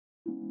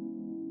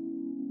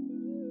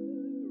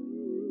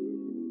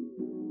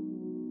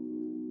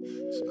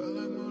Smell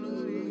like Mona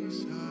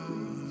Lisa.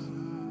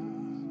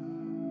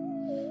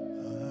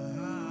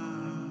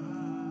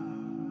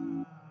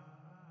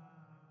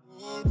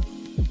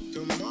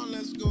 Come on,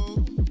 let's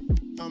go.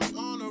 I'm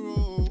on a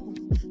roll.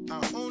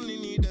 I only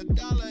need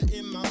 $1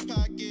 in my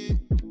pocket.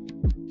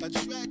 A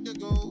track to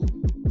go.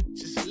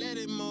 Just let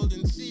it mold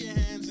and see your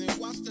hands and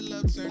watch the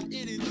love turn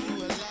it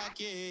into a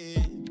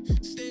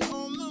locket. Stay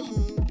on the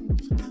move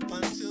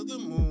until the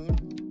moon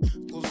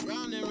goes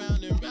round and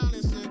round and round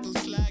in circles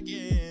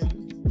clacking.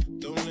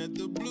 Don't let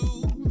the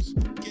blues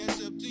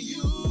catch up to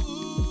you,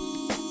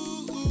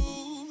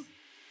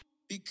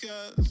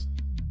 because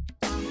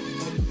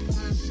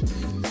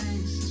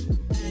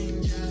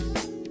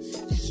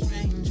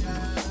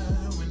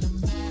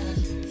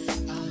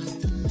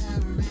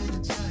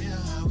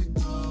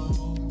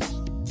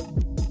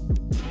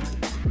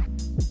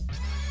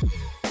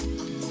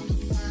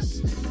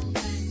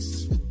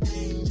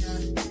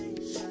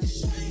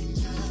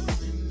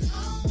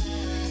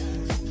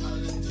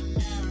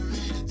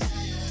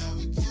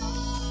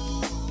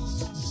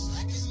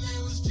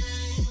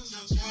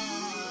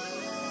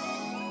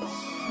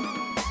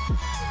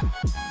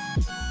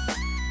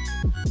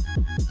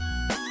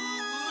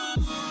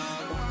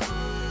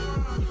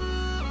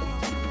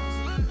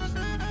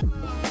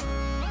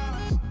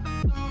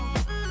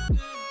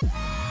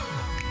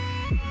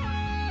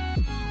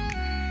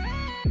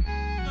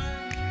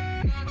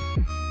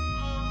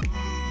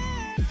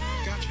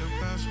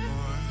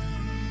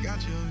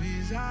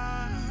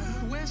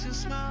where's your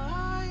smile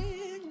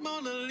like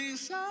Mona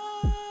Lisa?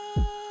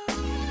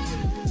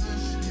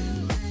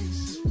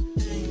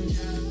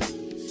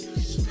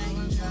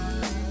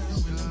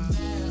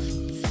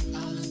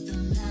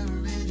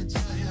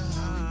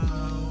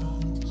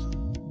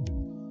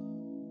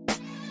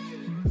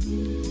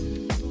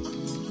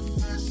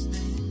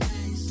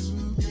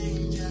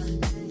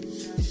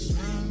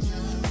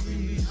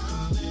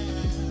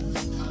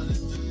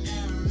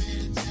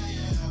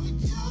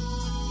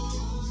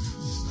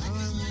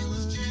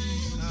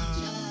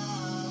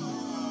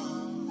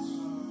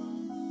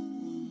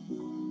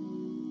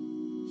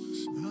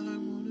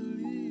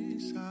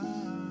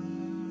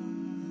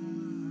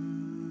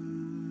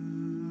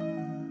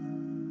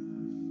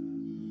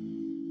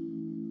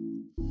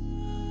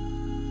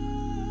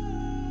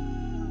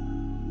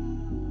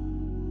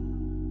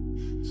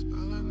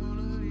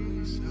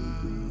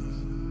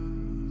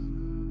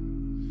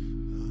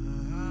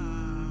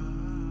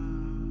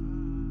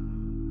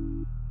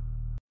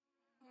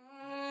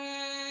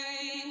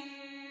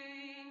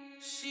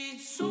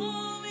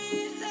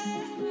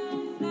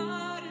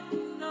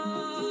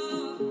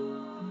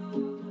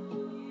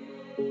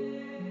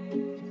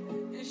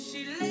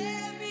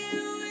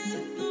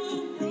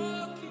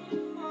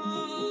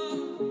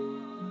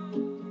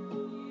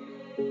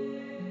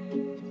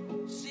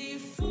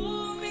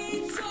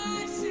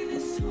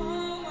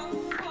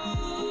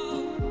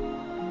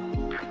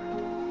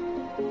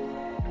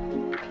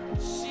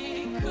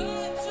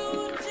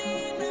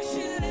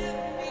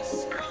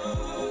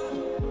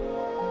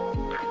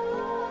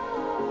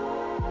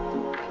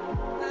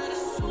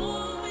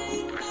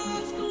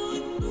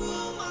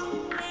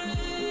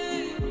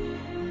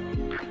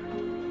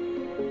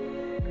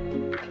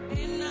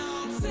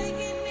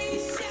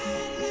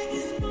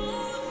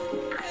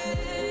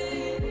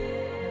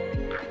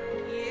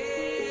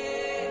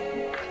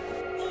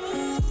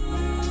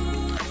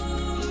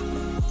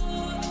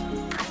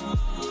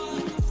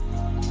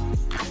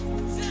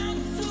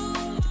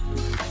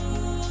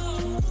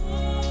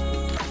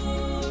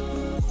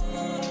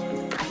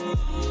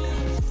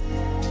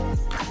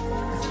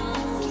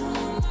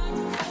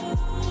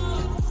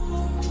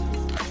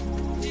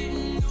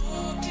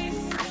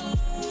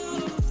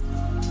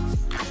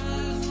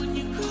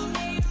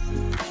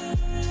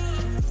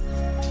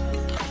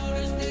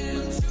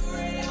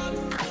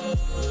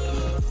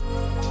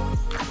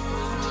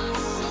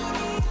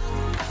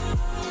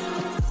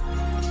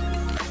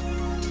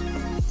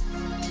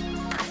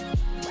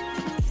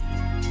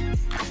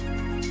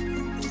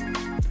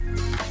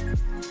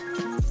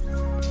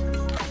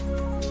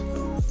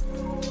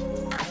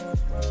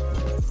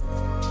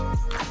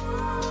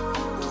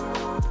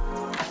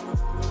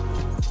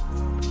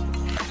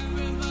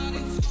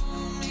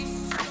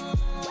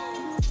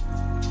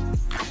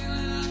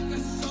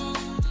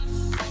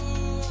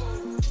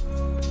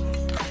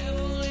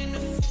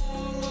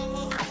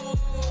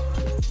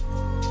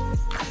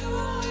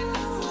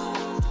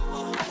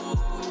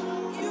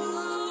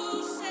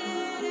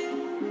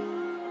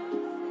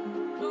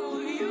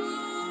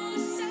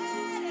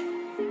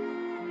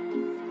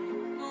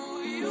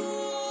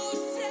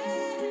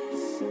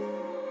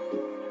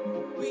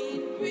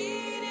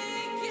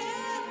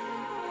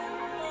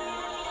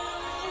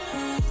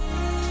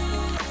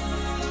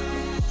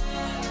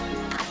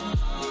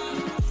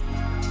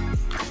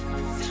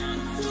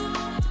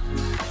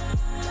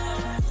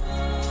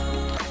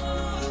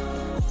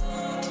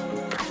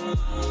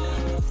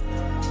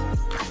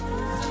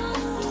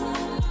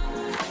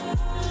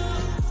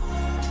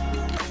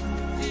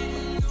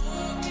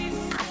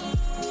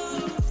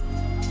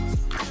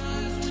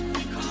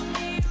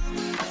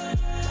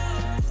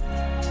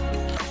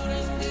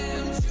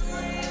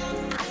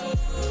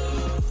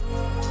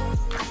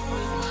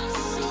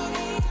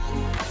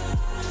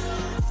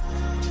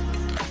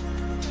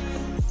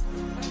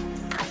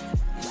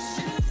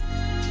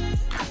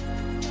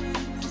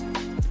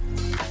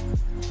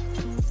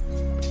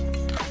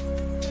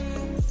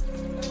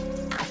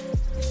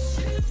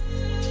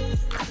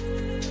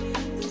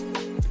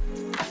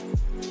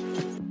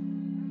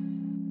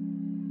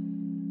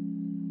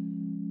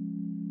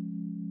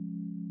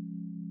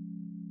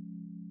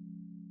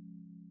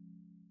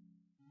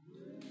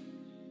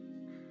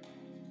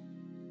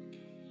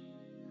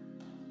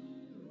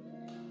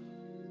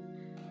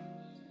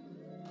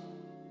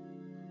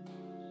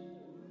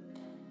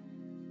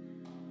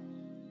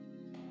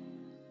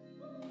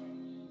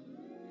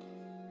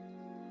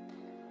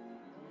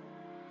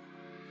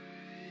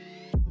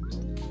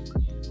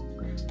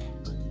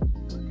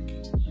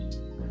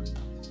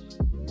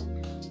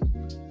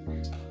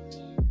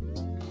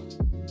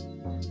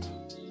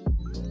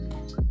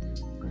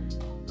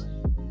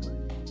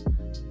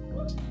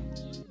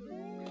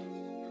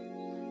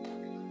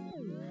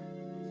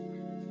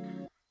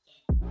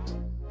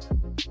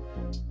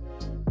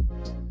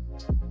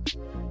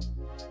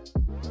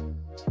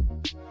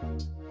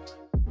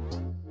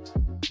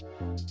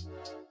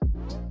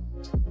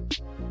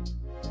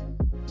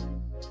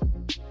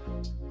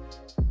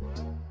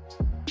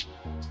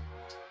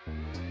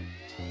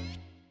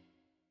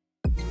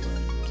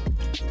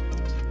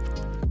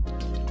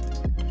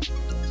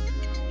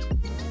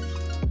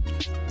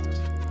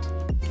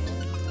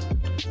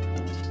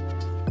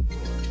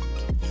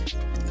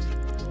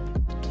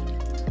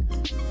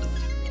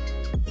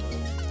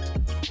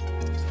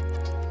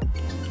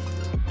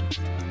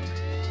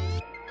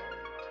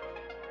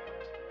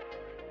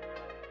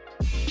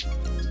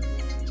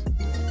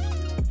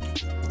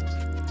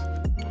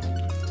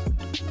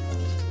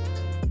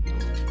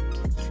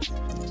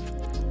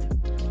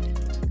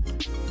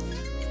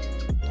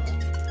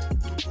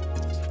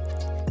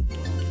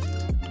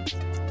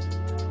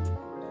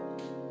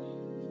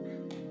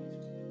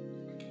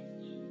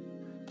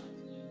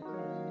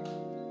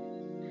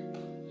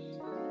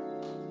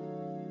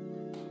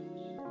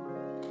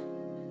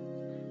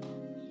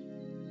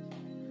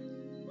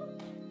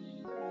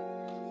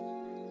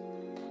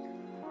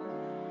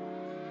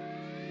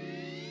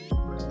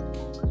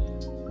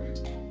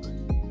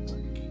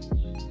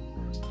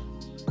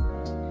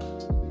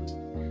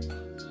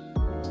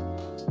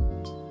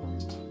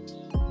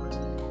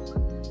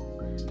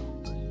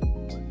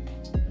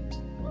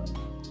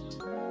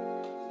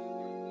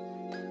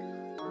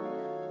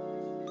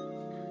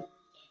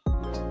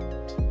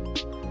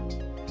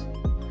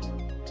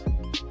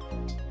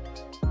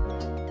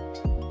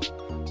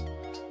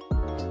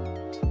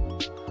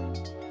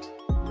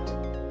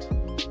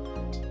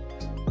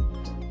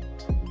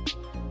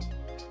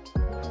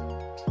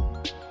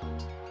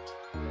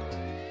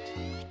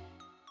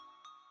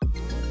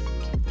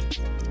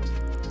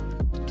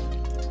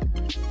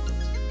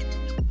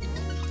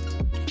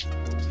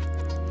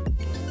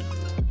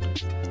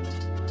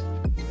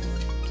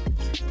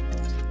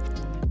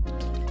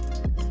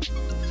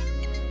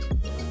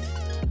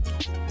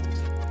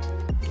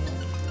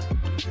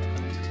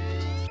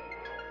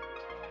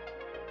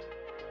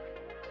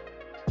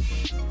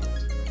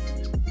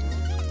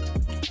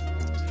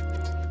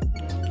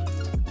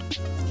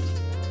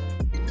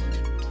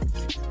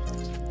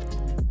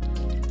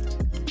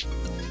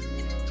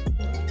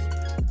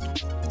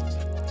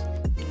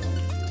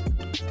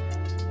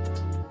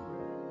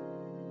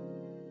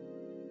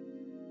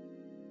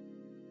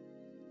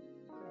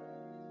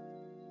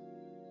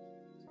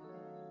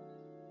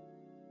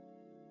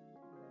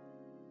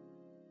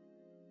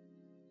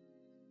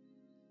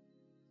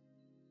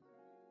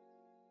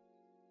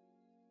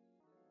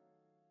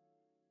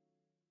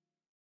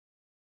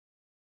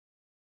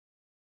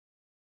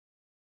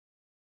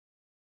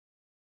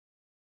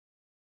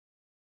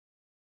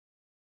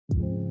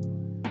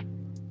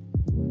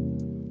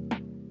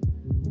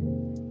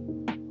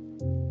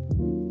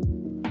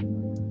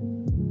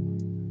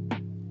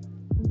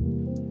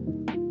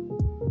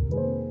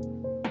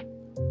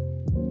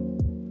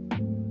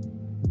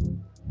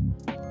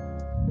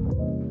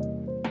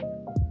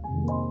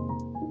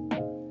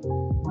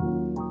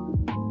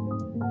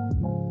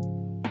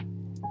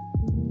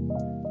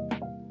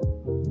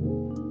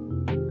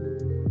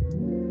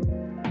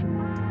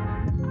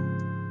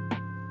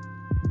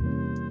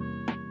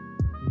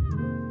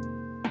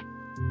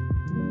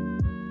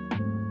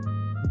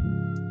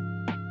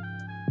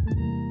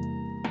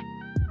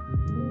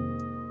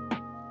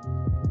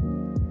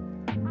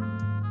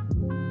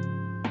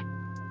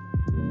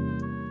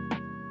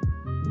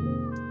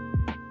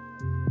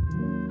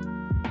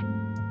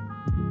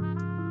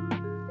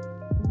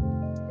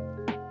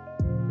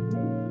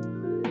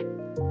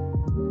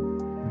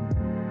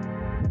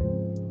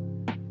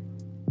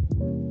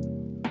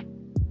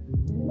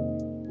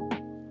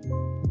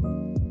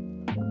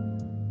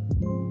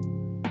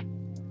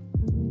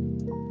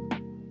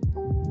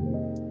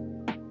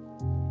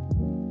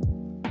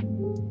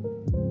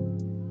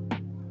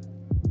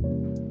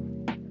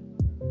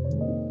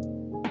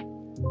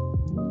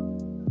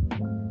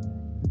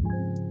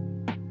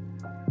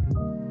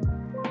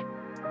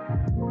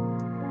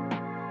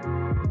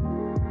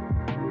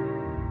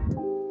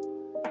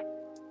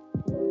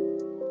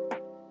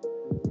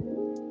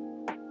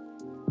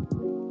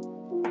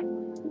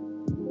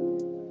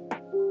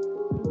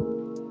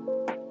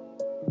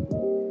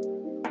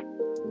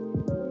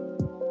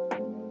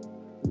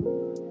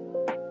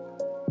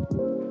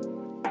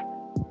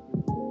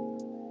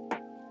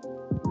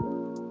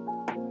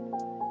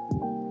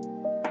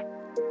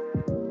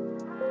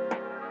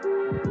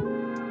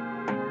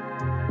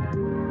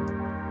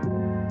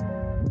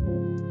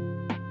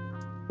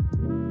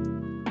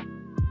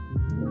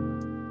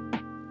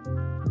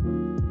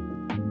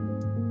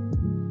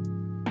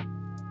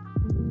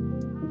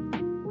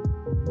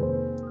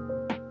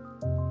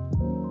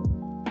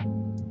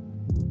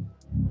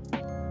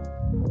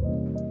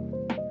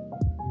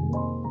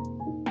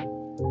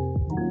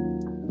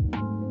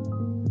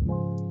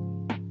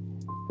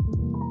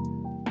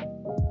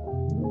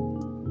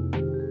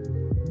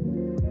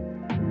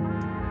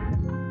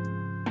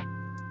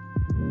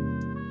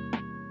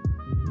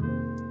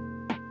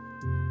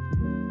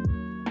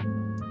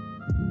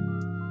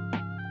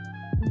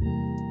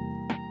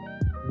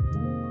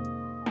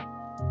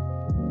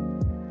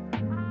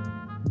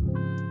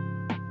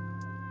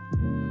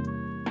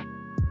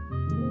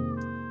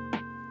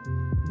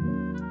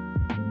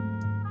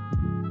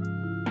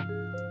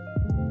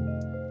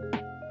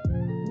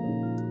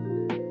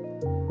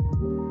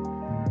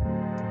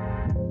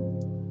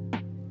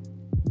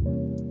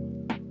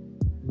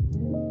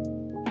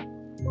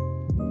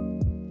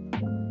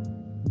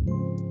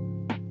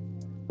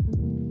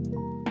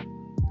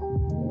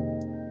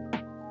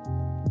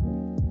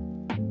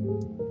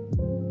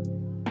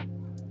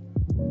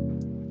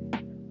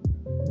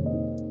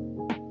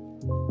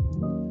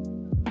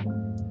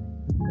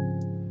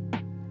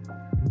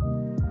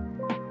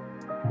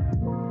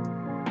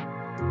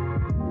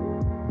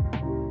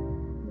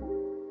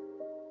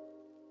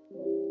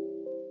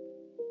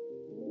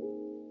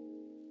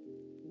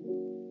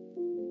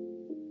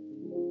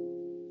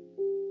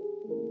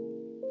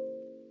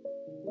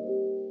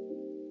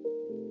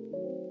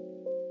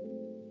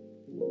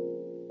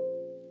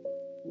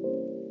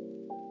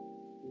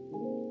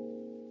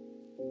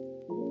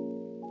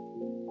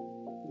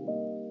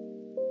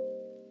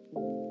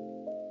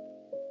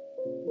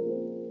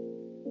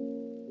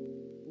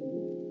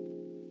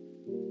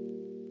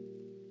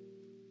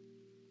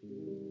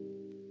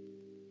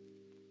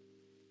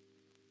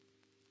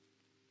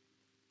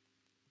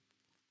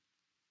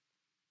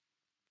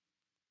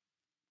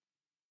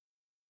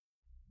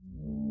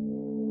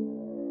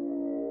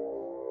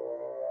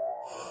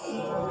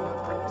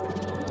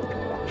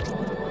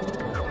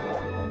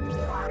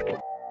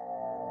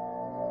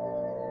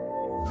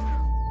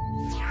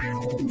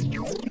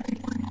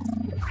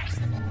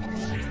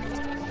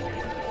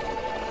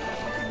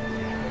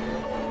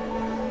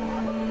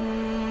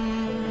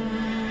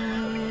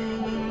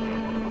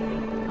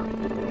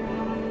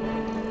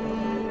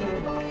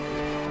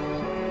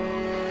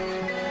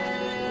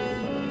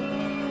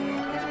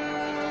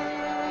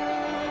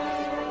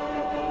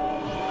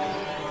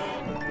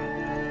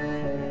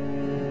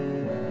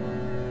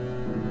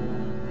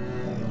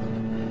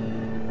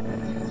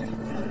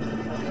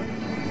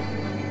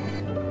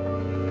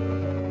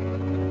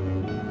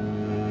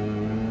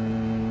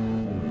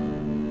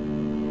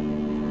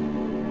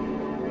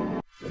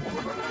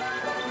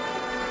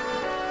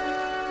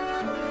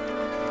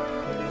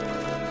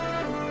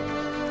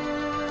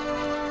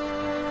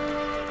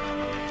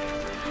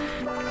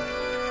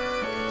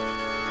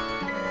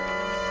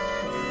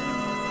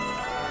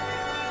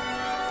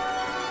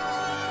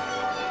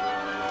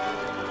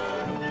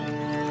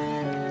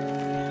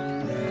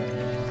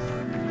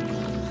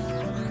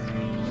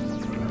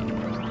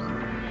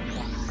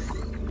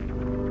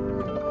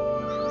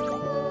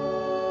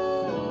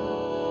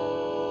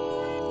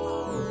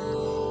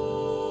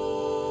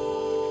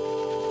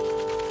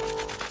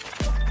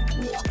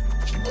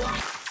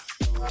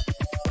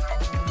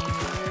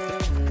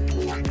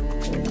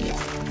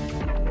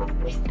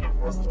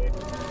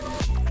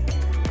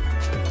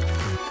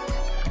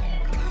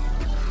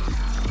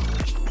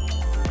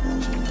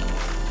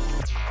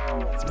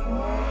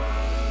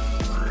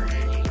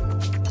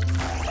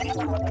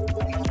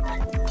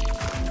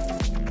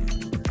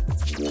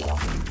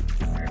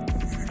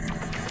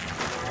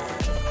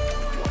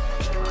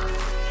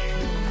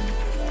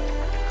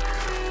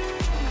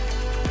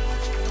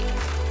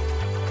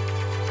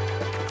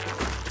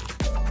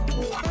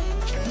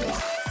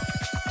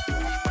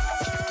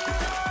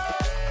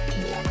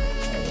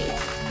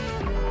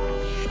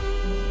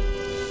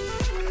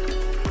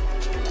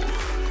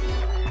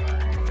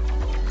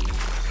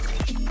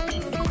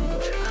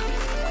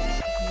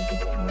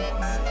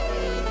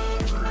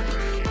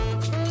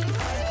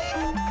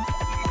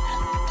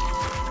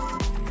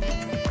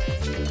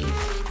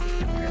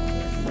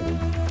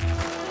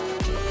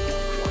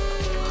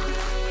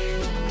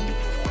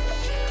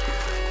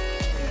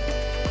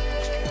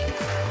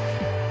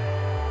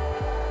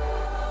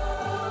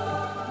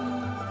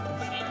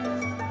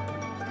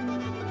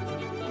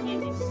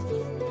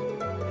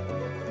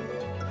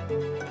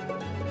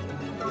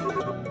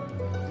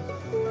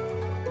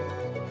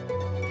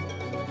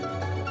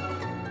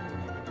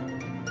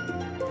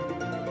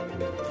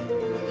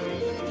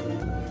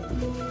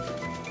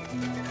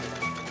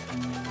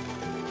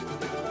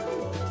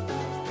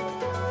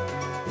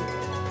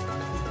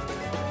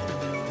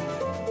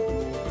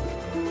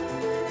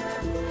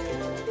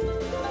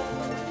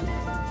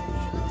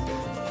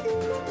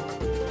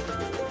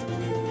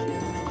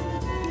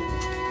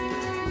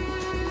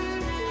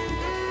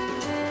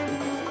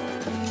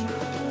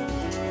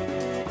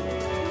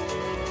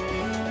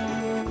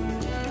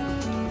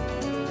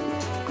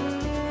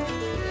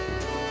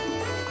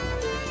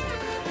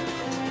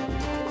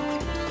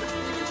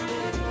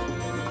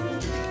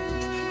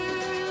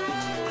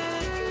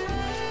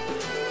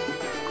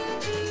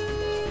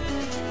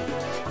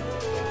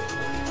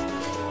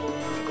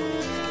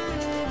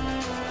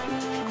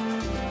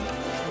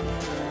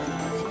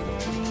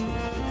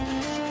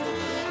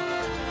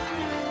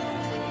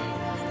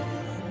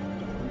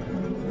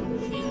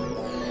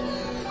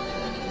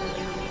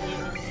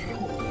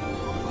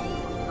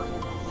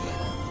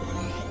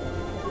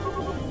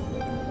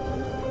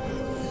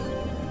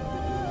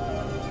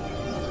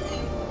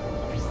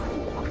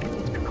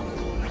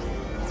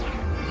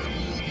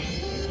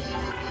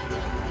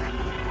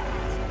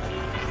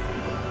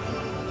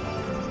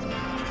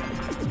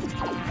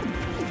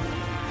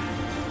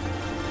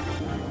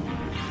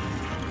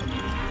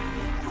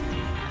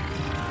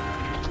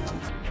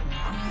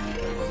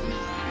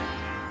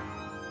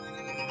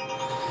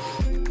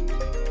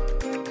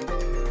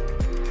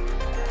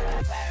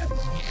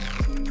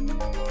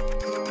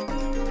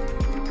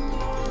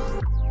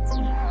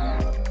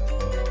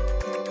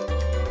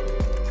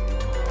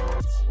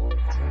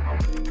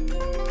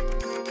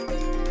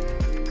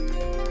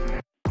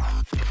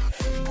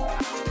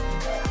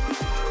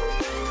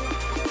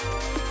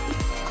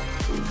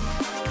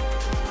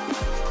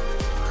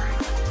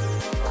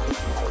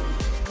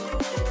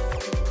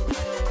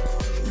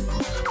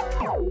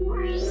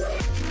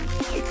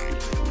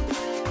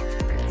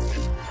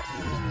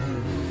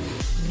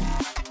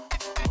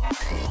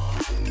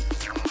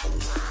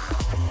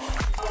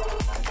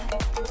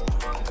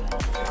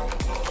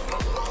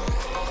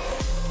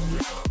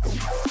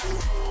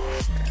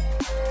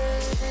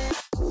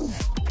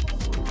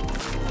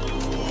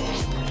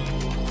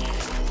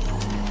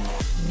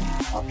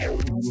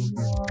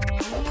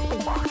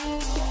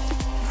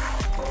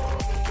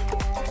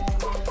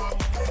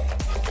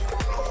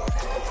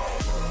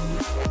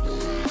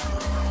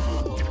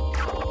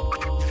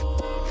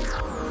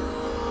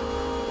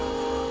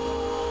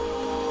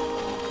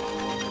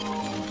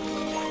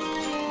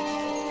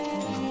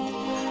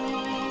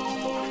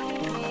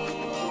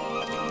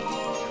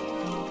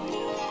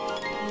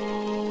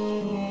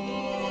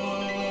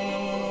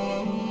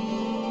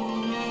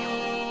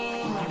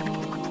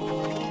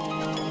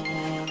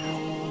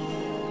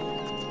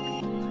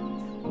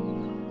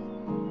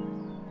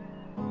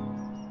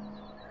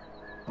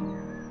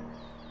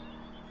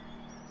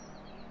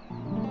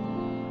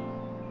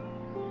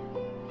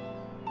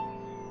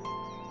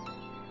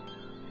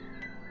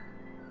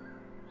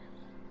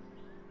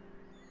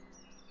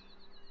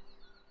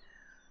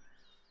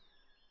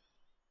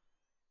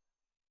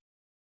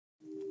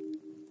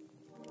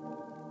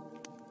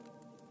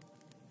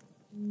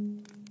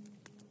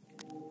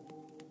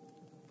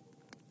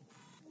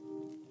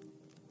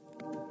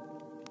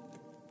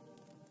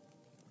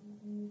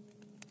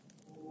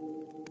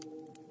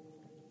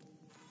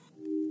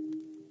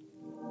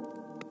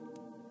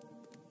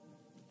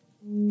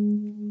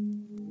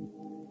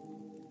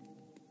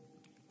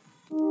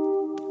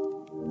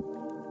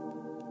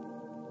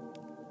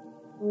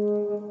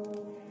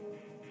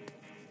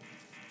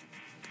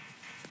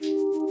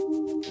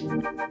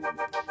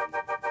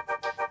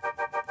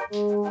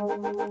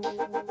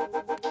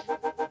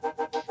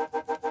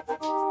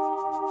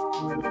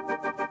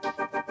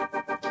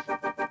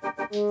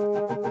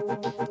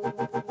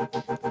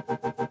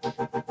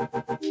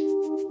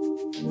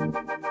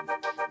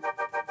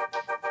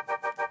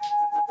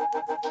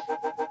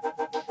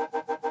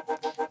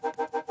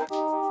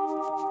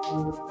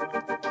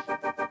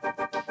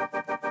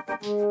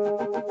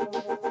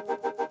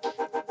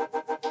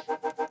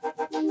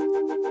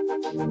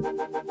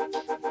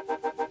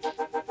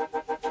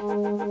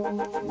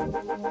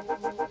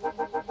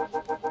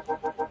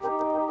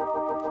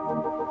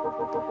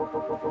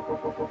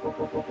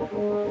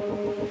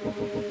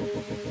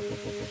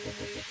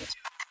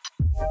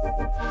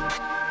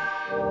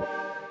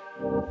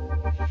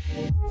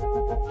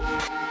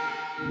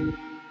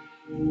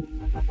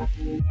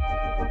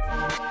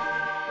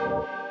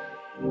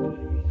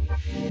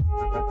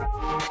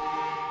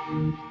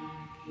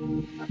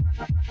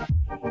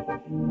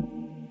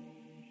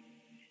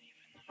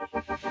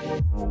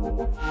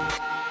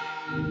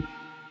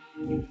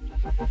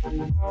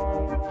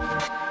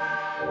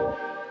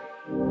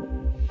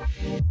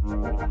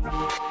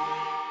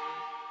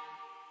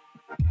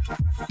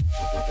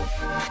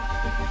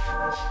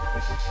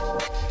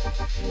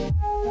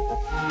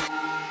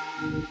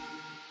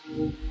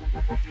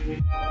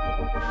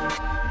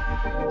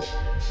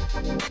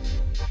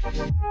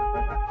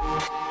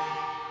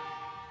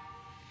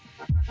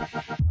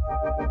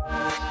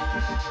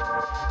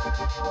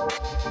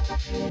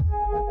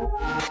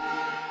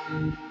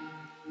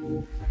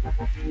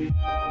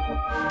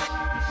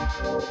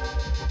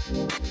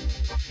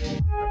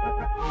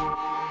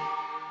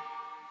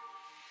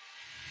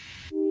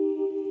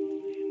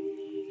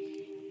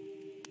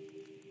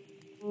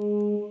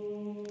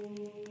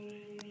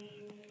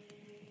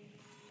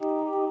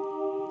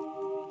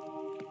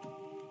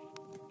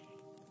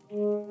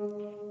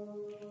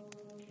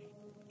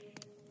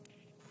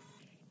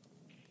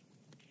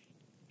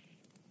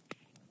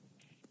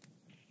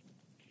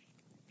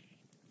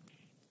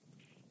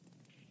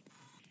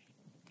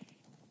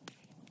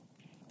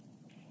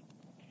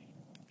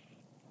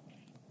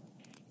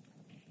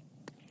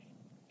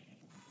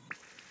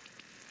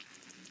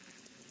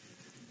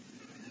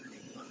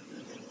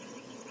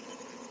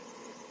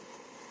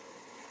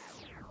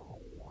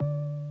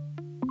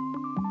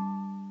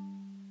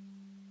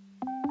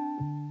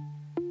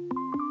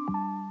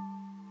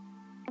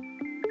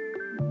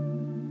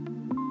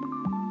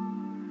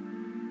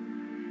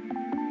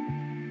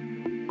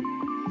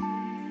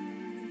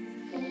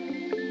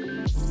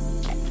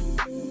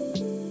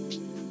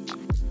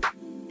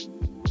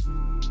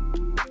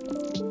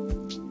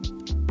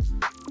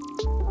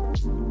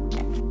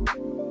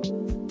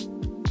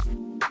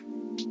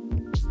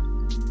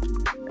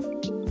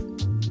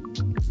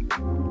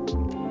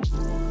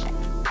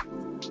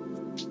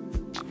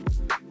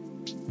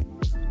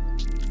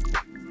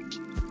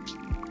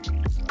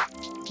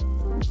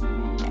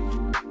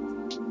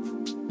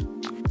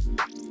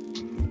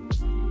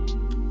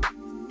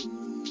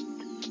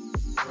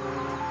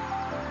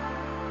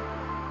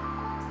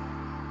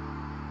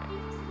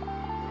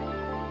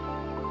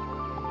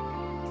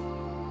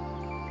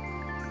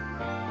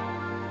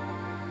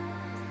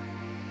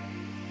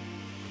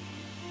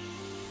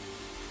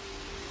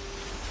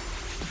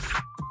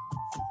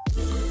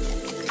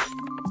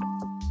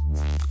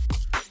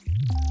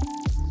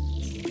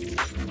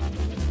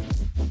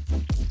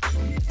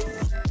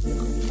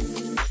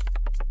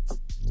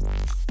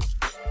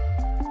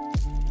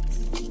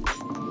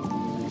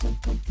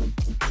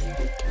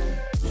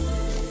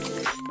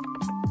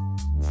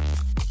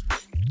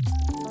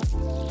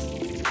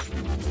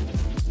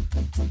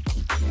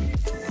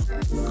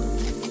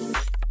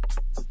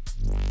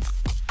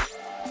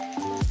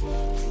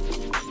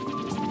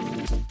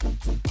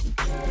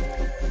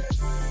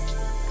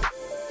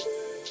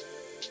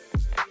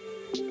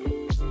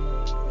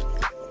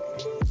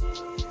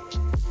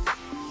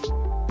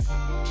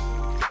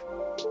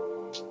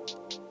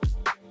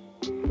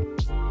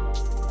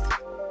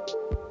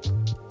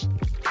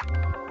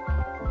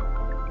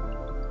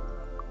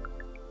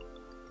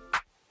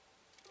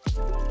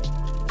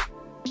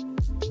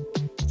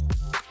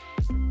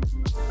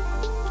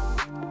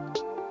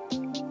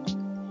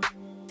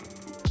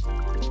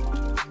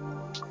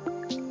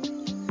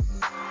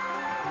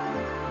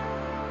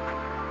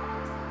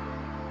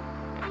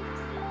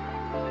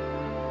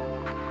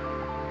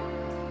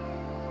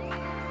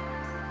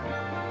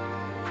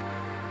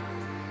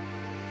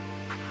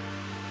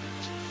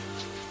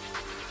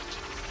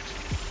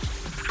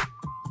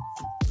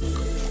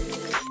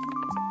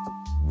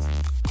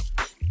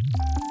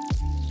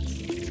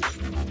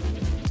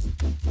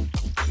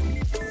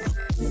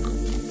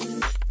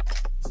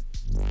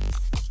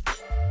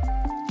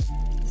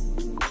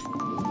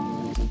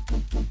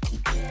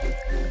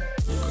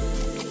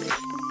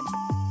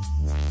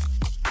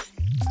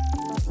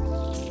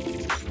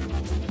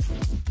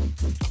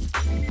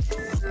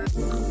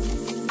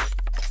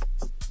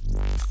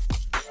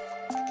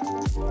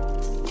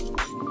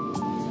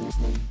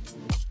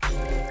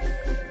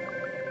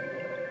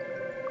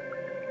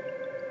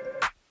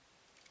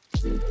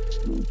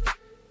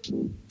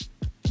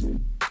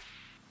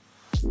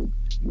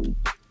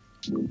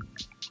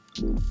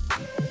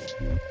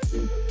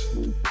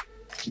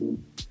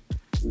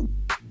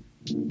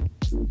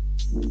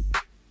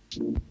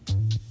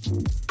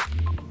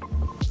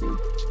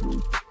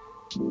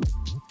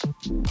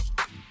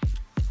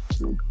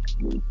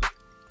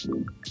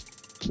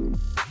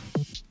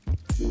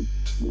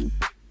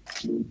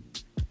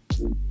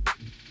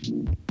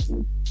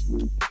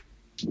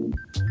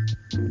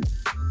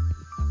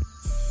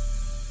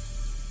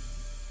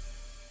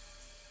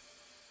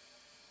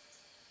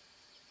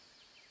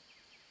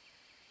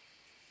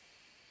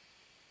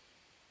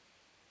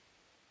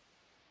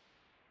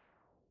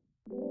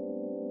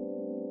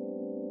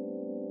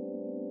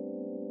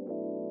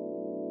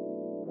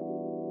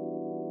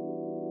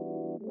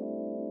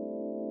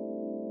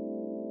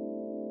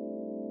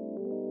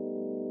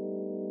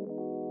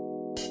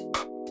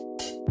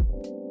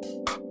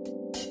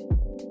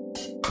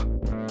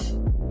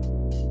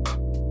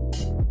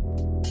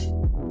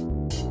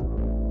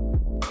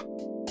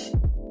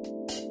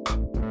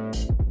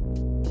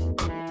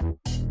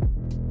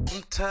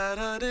 Tired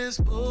of this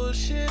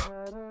bullshit.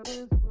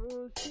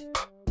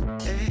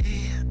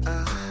 Hey,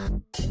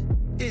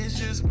 it's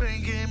just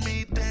bringing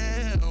me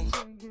down.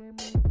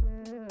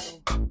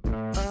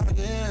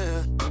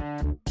 Yeah.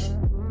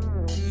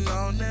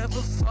 I'll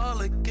never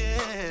fall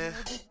again.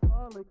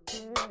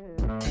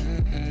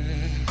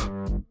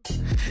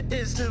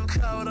 It's too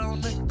cold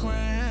on the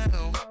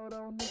ground.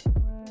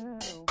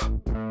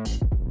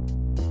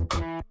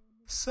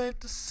 Safe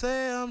to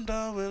say I'm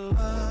done with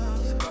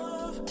love.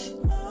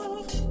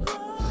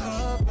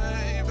 Oh,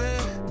 baby,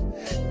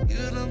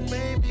 you done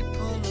made me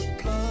pull a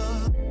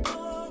plug.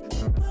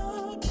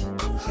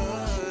 Oh,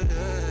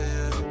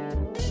 yeah.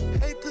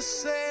 Hate to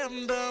say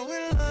I'm done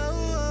with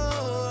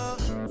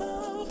love.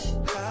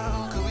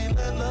 How could we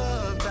let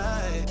love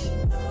die?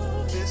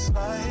 This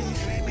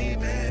life ain't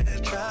even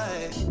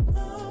tried.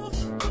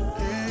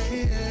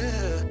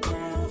 Yeah.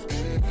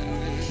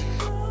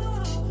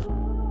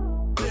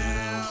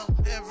 Damn,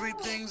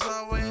 everything's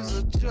always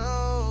a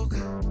joke.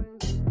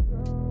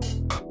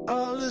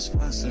 All this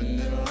fussing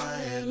and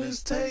lying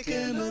is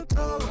taking a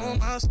toll on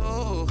my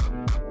soul.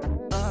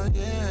 Oh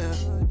yeah.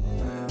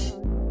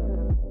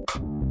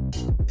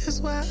 It's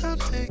why I'm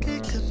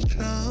taking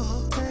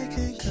control.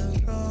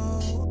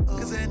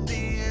 Cause at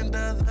the end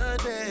of the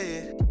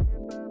day,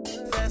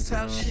 that's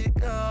how shit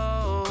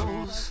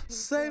goes.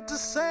 Safe to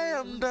say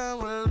I'm done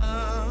with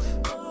love.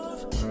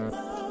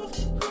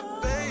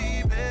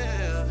 Baby,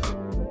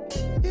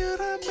 you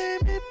done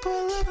made me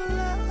pull up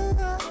love.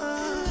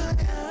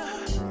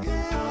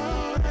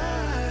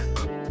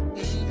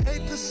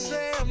 To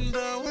say I'm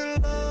done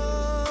with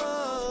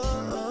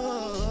love.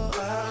 I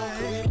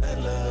let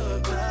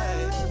love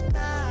die.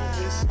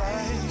 This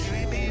life you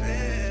ain't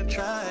even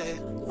tried.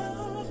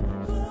 Love,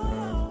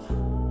 love,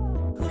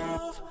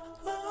 love,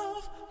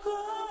 love,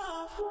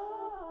 love.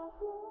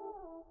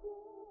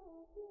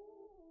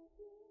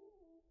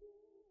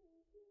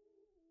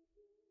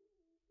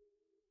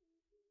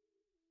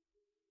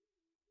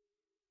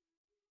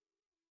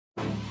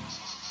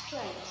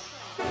 Strength.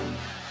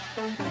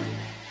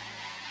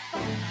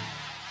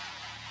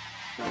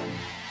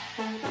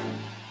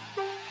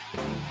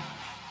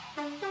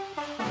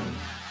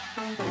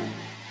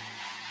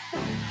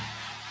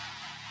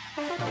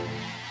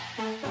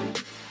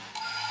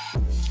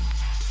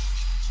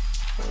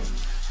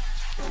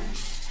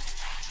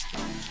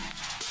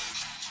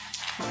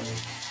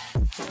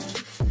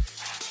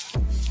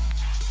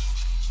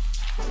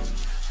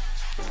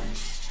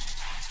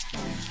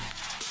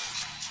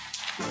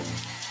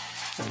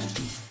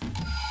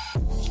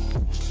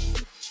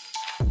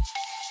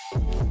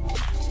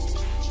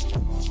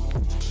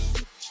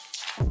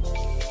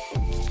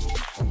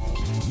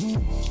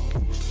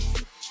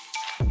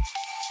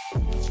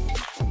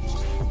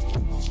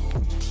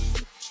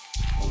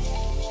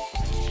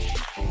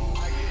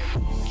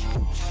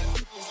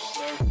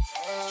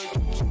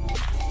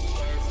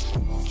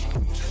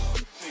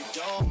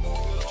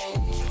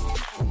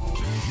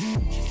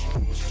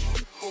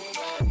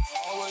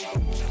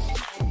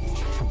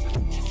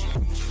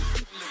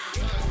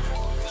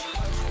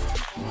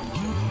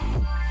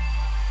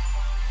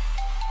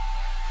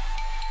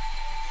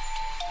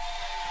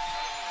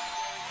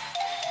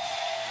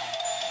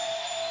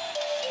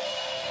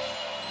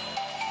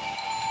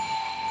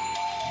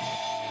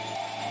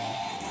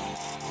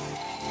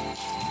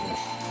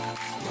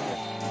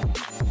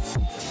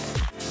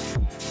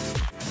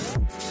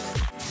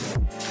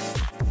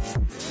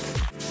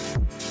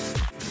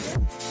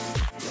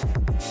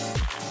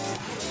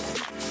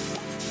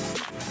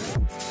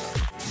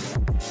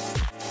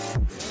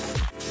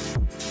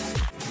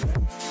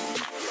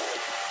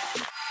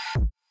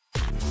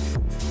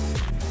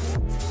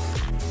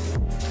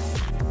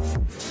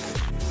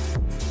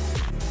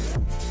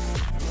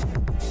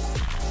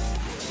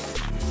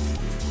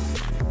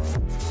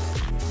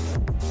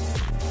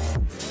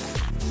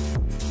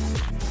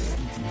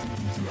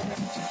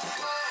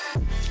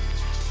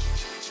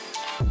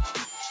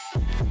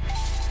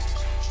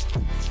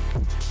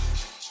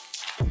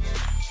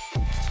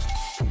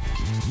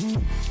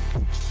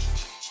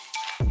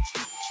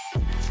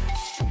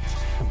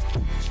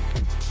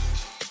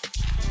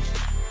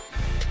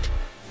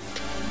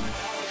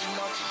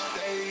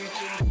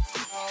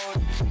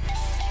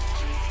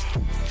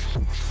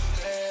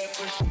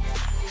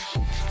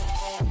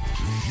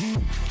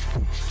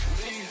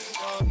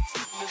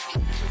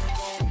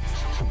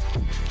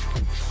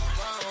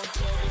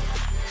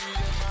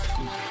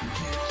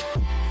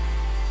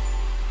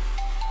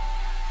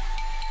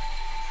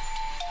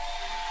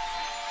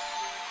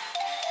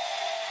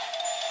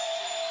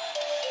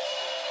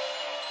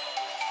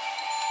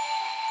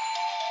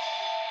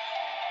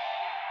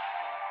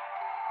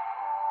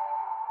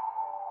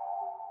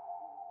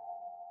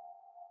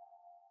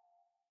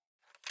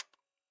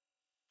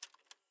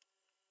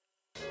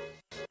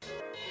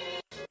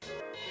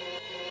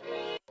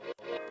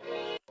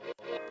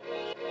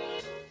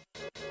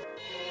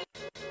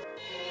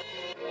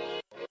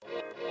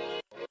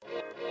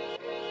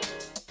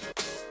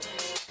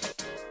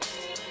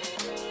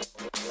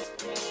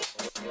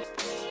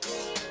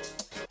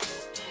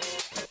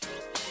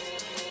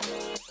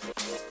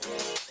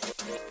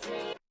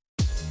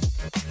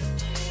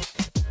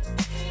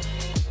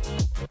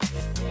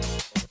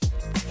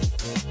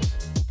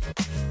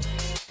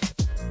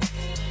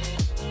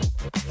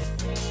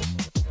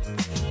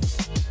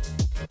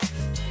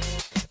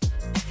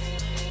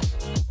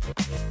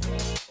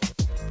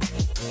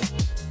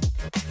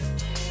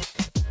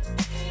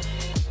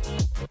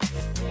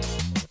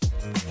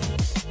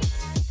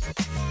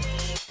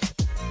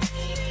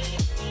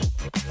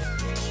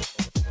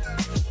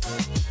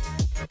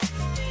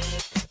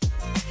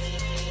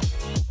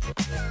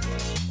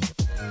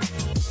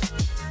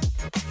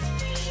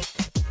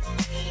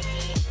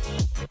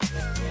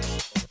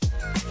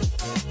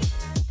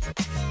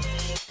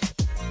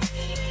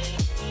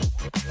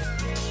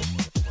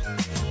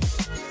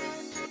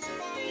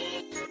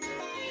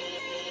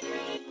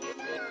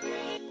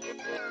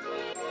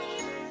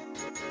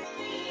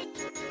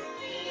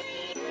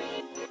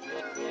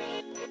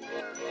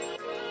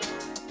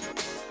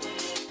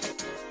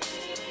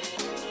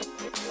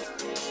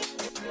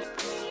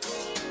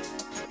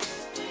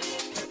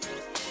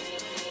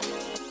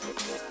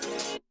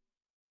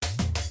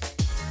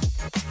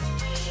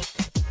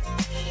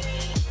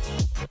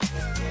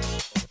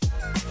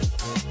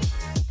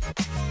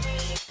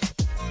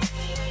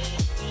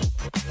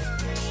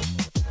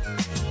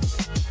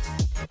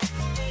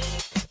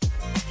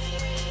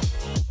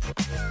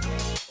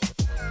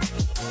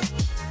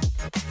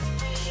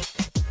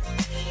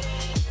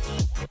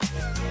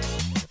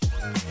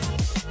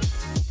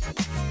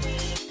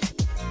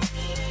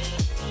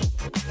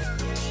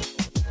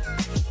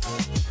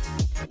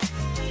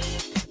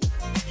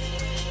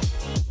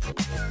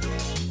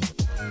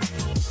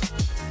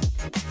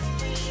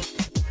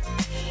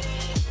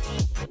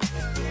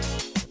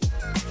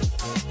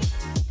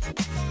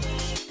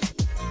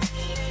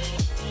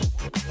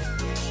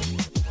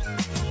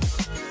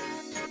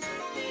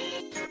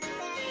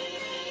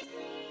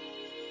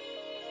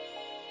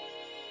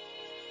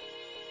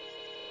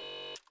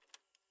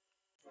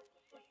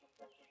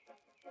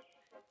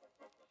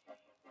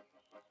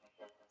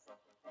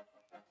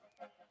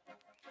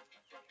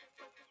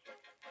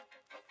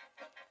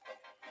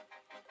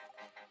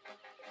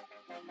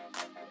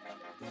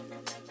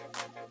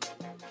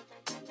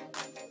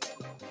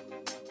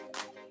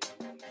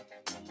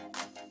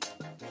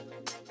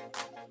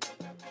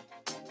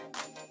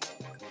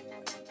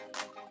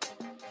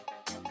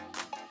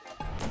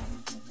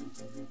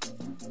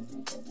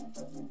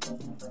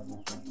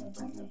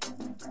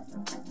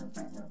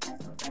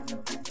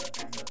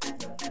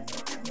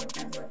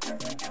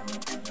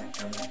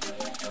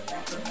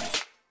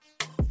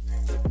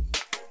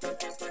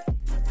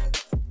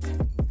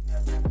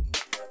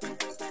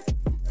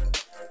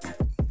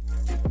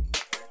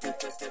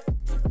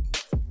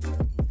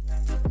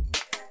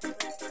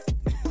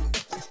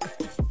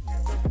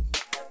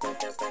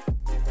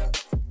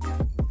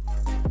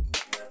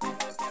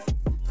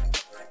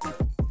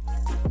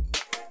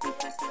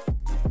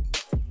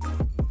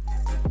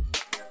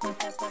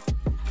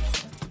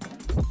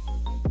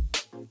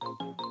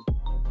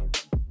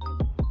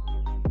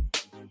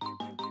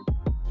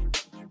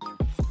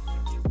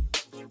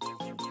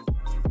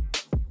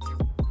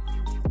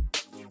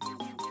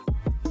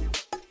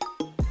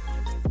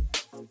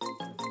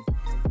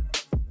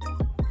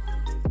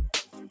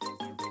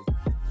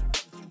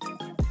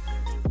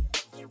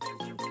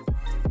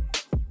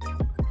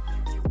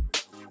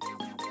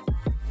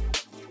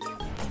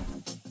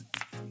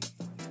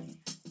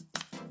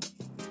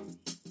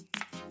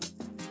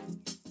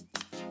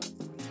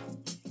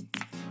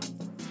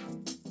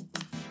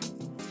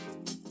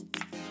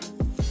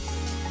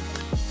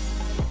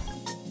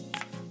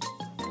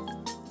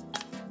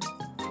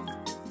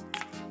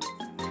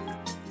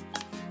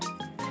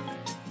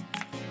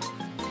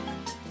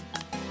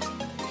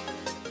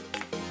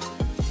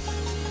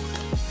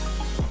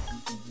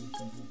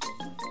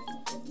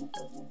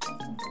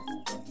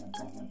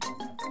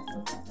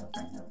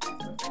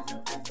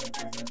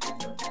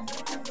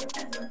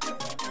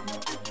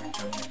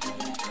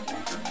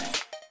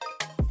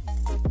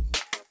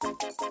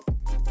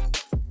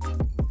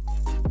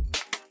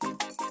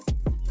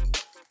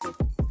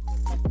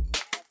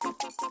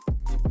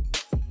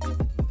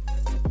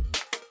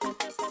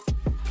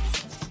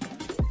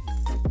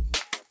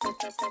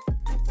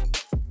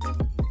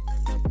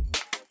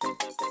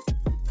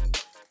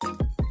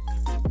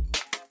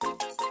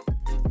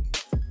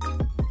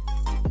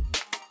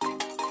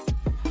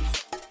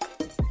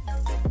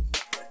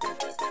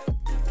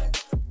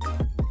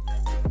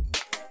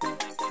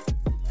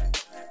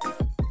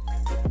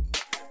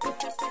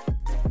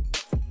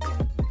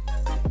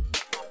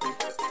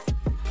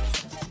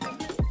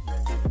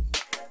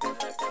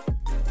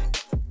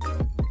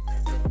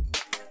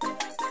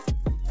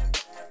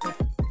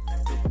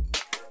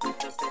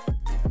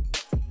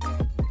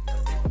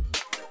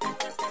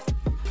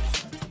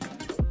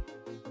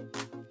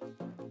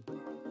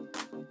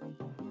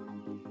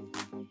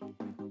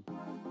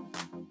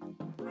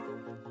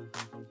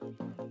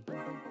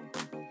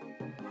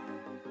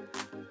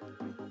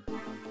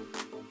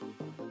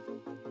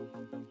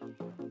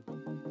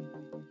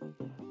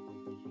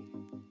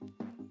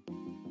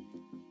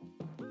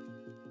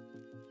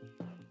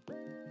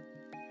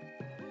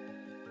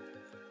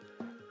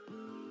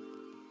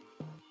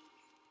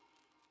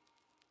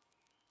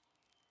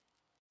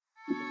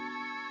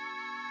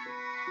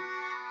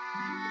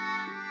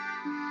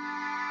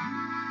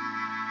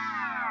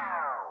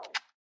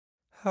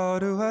 How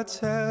do I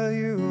tell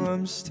you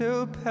I'm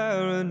still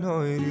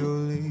paranoid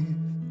you'll leave?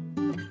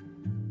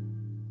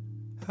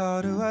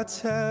 How do I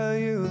tell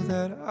you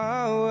that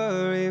I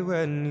worry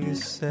when you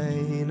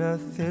say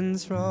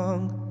nothing's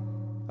wrong?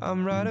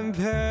 I'm writing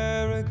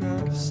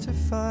paragraphs to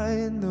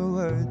find the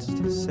words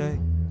to say.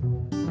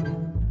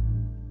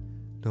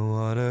 Don't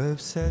wanna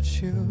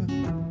upset you,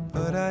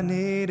 but I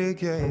need to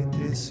get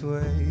this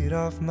weight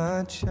off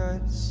my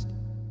chest.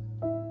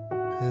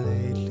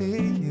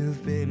 Lately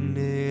you've been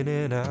in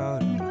and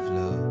out of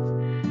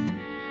love,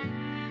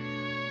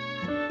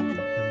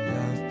 and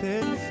I've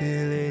been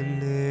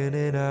feeling in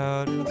and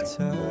out of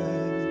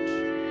touch.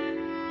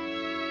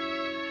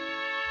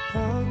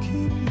 I'll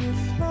keep your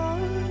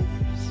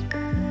flowers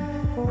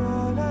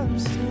while I'm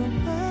still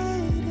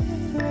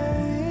waiting,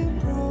 laying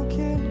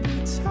broken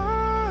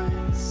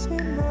guitars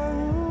in my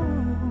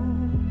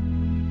room.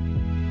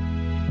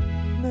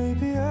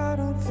 Maybe I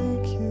don't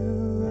think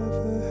you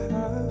ever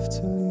have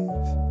to leave.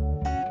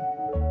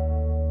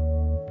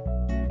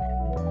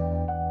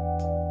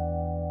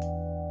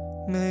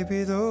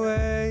 Maybe the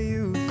way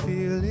you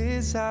feel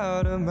is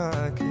out of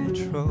my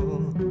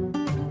control.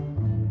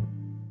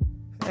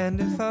 And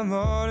if I'm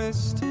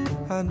honest,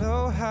 I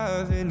know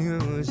having you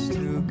is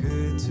too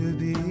good to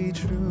be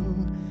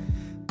true.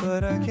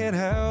 But I can't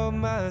help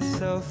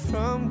myself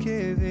from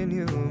giving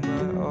you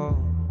my all.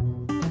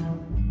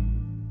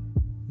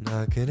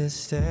 Not gonna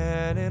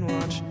stand and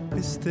watch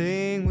this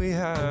thing we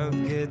have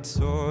get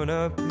torn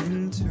up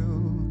in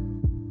two.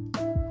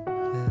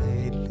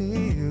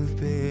 Lately you've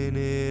been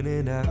in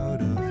and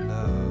out of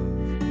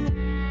love,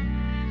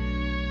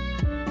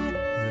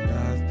 and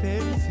I've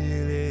been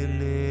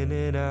feeling in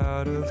and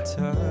out of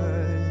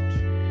touch.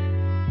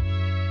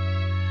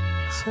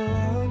 So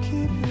I'll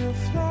keep your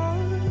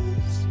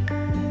flowers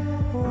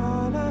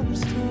while I'm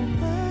still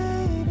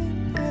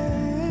waiting,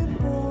 playing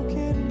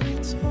broken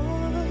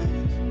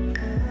guitars.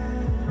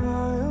 I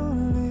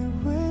only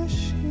wish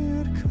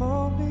you'd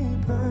call me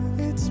back.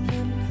 It's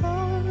been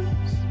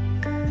hours.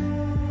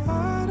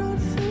 I don't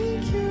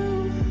think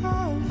you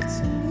have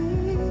to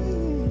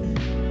leave.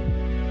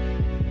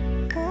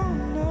 Oh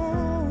no.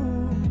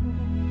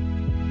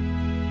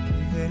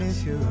 Even if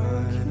you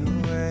run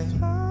away,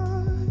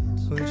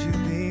 would you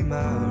be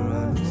my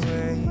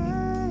runaway?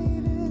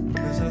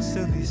 'Cause I'll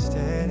still be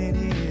standing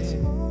here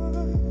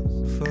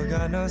for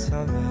God knows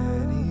how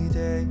many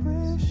days.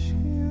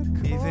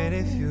 Even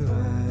if you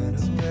run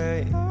away,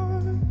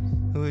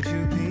 would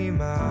you be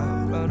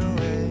my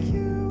runaway?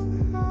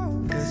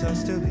 'Cause I'll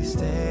still be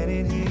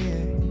standing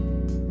here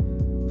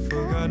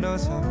for God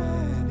knows how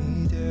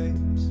many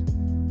days.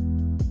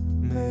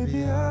 Maybe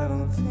I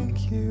don't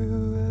think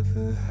you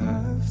ever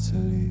have to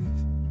leave.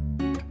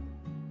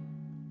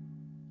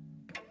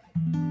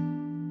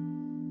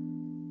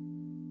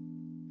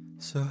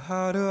 So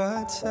how do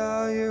I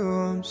tell you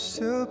I'm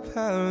still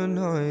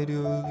paranoid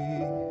you'll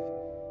leave?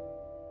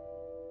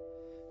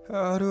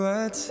 How do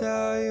I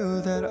tell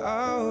you that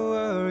I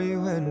worry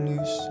when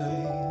you say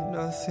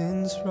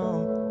nothing's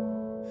wrong?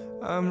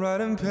 I'm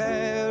writing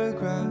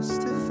paragraphs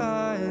to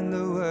find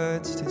the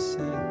words to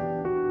say.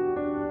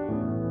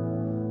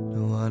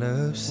 Don't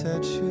wanna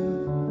upset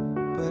you,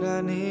 but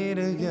I need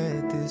to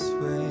get this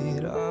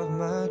weight off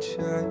my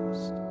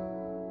chest.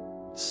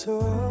 So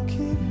I'll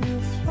keep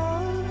your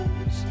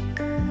flowers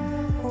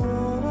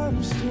while I'm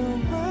still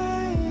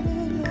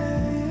waiting,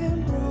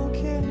 laying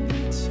broken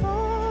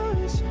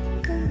guitars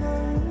in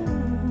my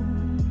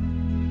room.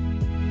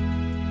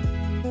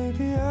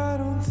 Maybe I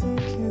don't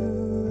think you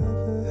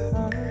ever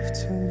have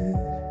to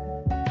leave.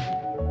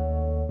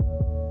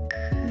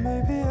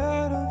 Maybe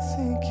I don't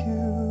think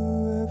you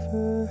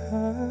ever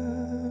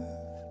have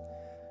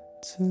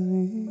to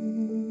leave.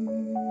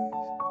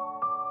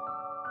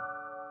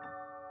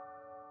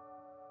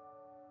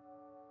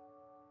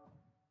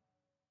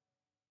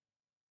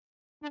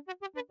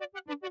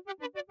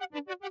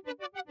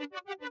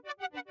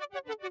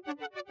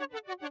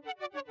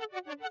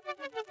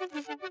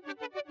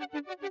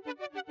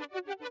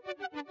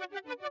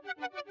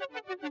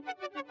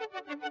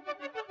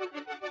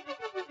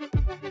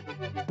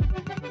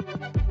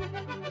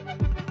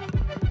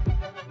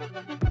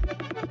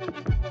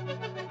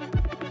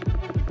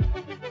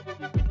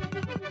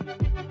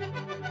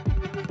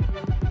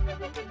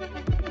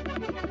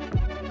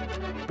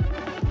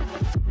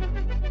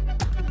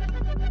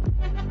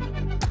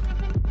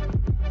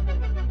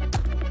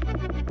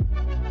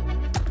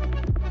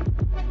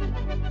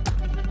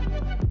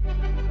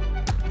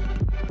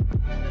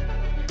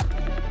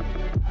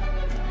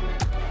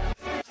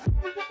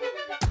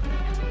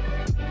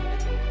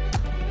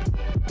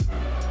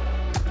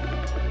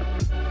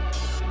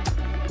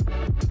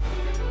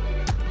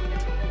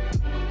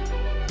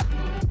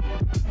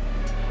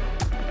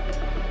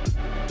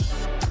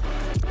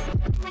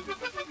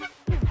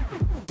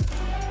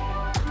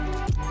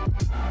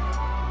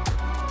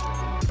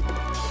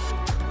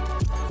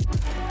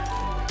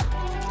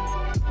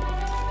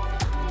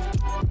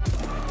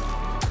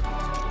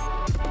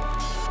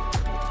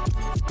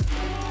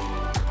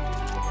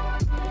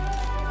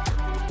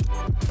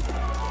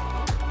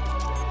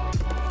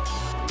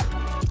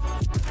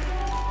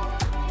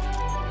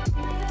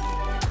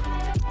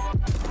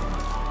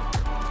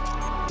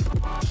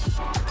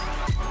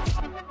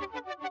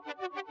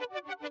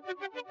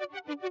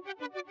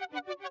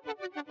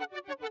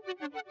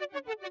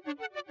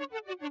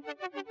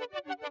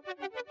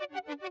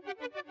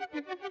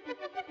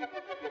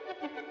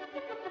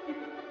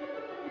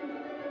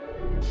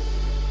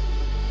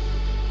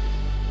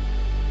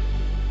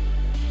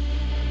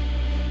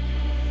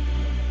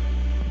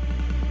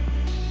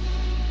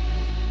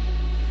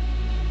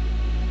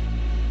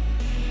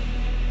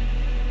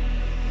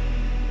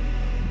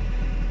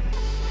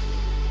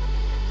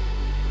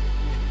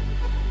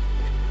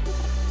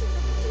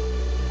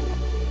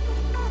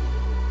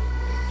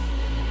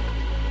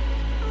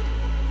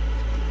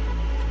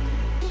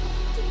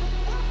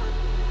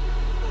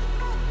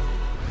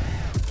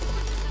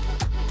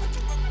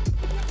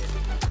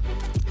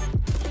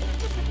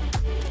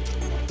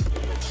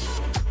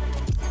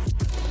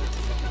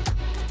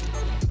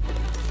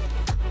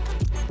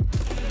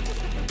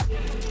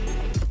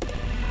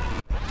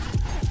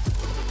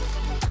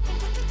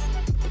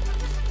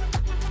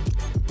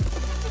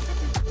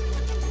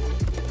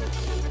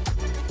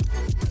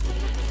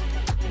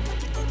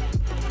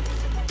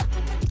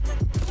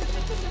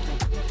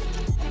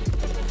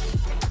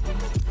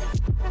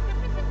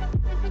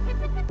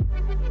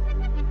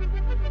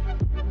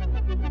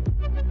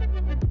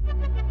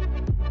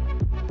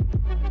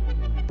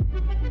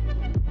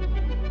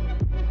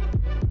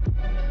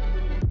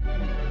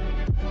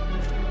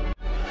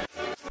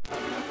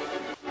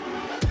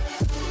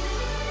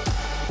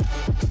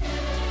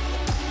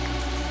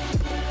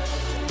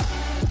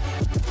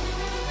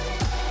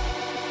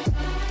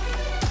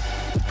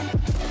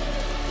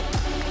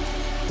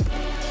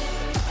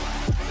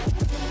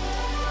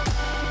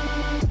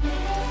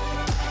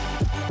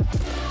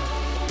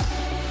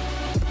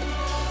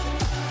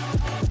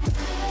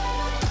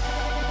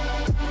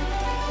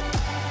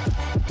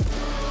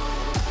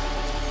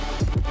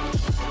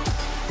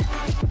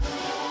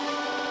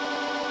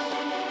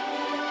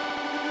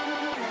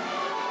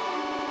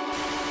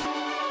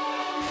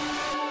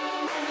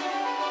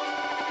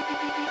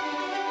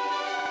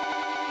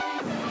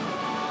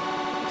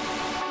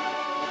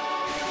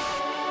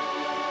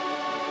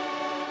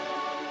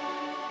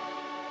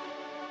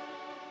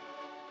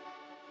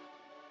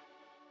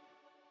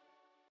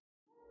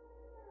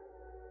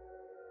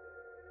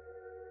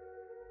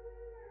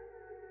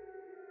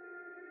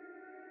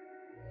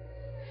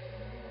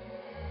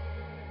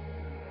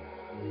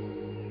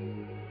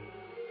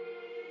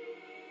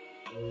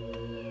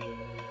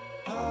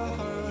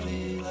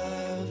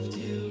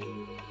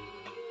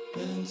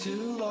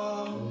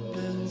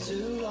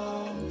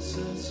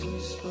 as we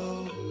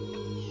spoke.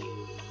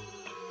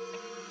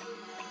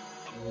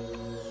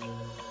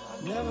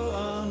 I never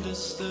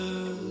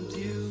understood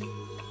you,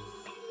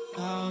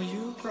 how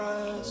you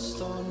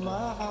pressed on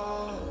my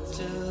heart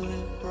till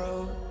it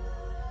broke.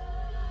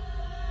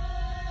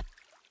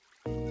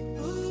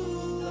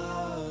 Who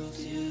loved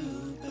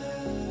you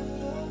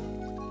better?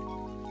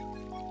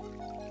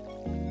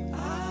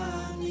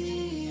 I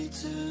need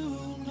to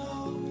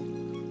know.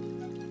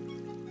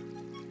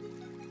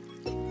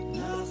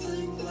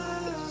 Nothing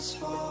lasts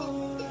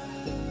forever.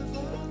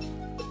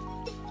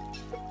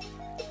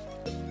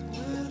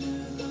 Where do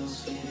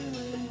those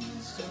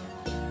feelings go?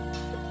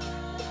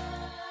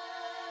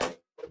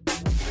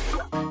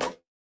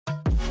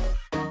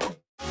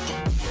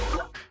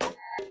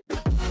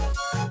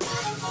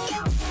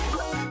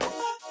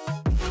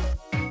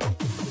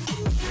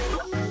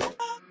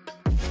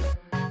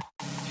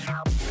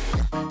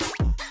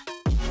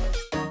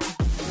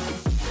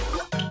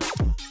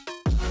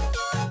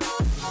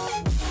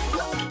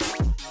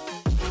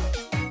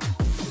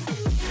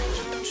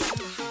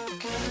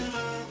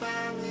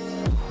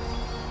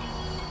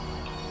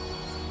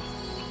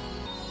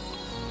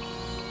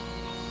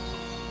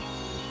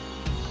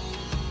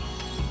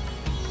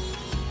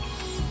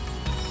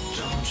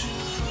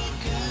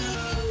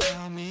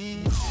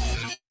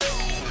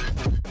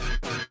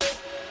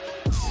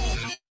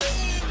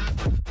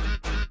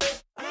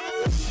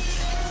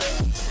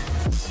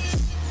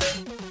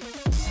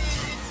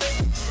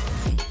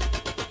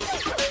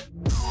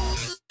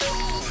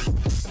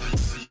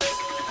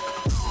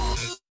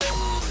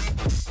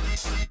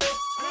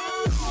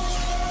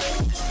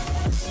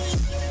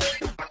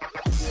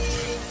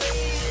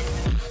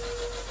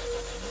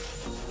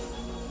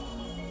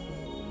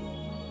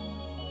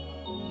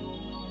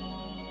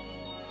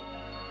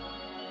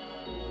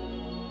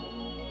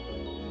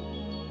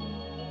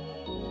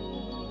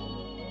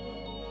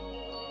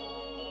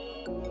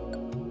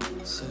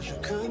 Said you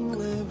couldn't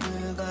live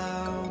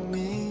without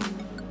me,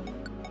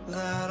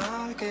 that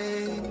I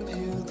gave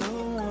you the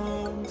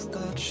warmth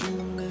that you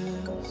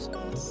missed.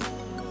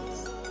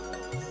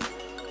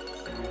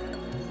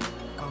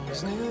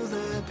 Always knew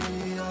there'd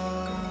be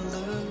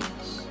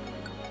others.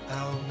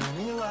 How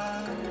many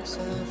lives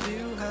have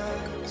you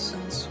had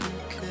since we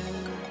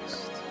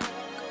kissed?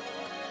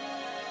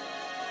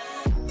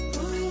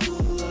 Who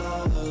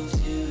loved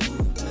you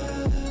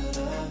better?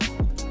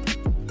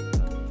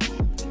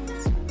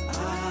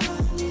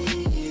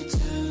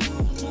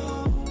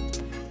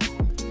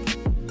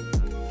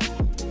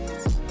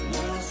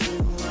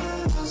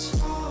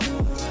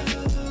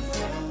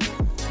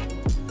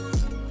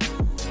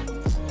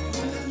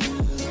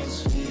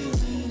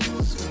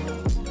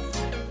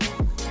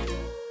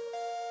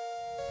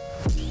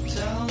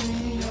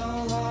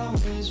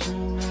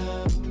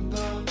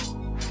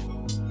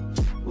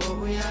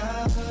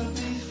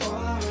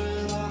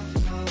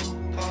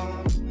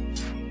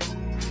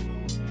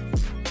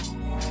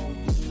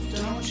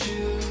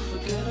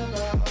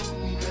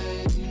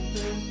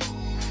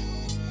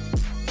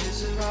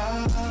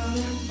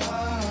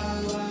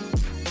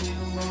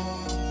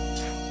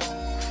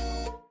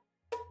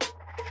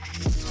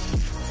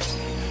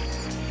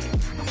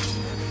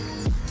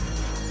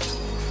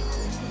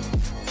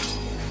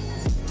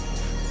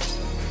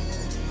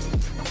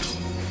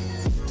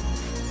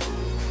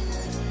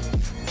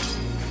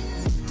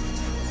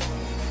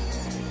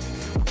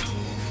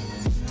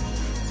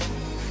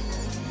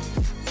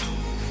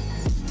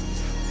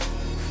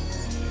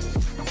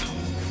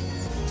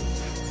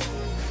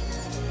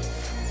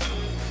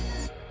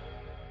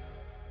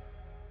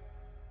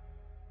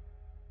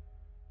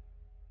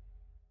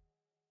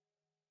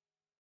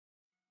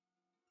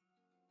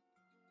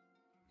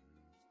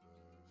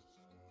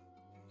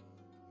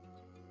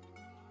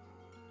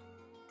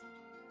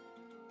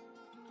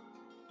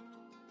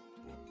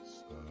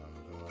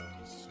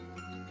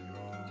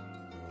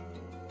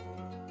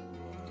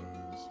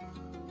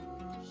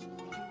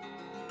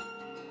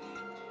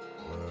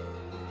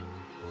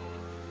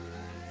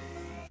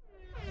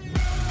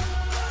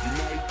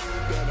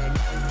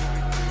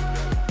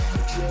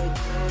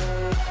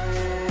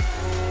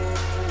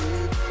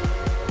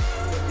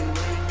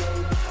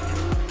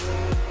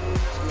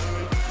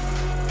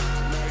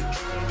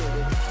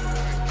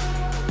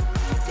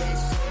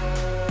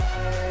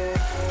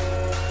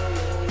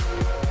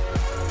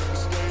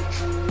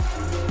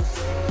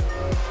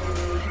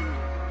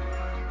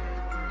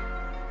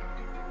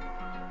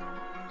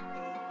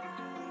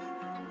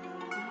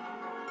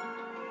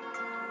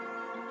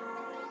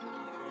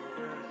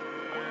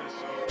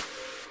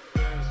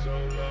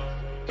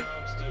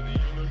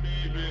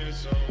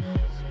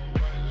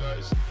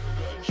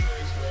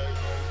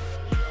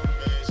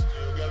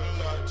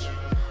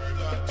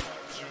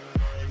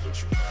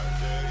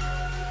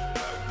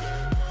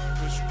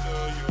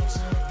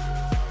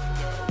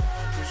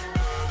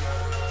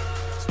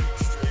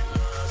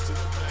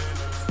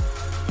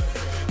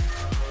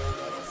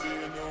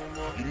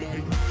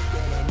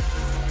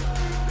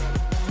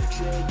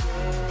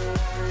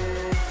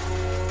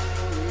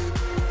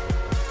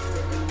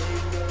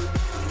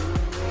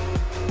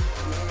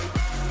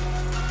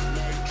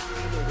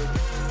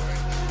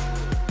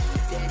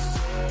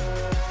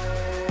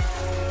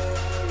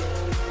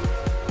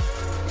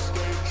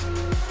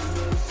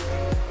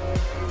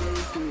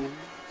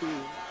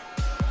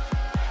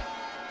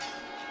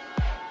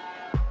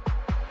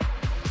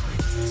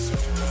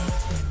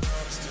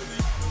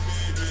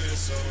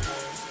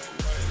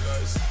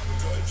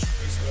 what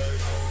trees like.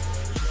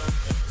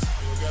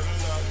 You got a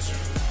lot to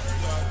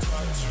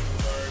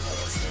learn,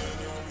 what's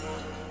in your